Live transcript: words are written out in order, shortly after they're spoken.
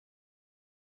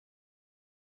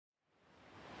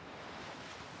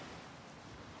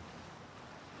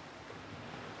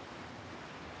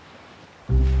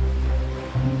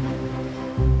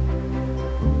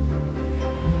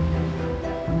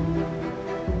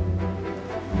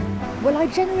Well, I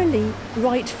generally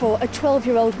write for a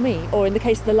 12-year-old me, or in the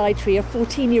case of the library, a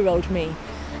 14-year-old me.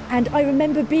 And I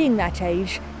remember being that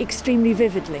age extremely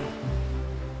vividly.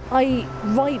 I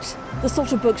write the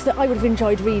sort of books that I would have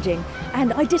enjoyed reading,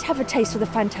 and I did have a taste for the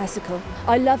fantastical.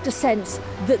 I loved a sense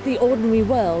that the ordinary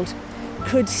world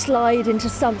could slide into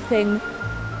something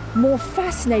more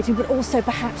fascinating, but also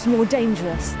perhaps more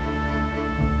dangerous.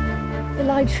 The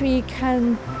library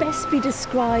can best be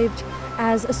described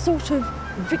as a sort of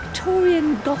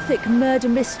Victorian Gothic murder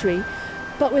mystery,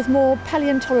 but with more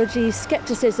paleontology,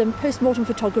 scepticism, post-mortem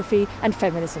photography and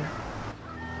feminism.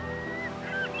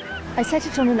 I set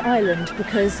it on an island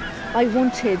because I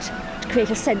wanted to create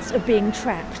a sense of being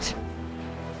trapped.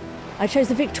 I chose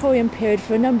the Victorian period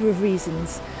for a number of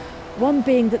reasons. One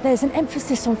being that there's an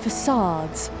emphasis on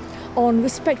facades, on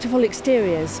respectable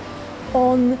exteriors,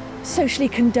 on socially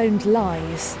condoned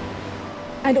lies.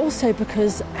 And also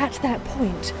because at that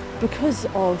point, because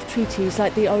of treaties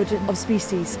like the Origin of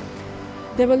Species,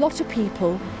 there are a lot of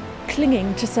people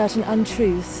clinging to certain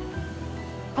untruths.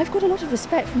 I've got a lot of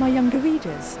respect for my younger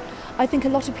readers. I think a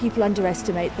lot of people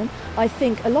underestimate them. I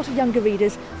think a lot of younger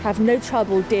readers have no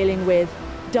trouble dealing with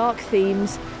dark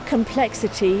themes,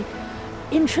 complexity,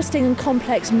 interesting and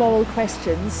complex moral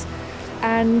questions,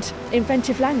 and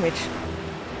inventive language.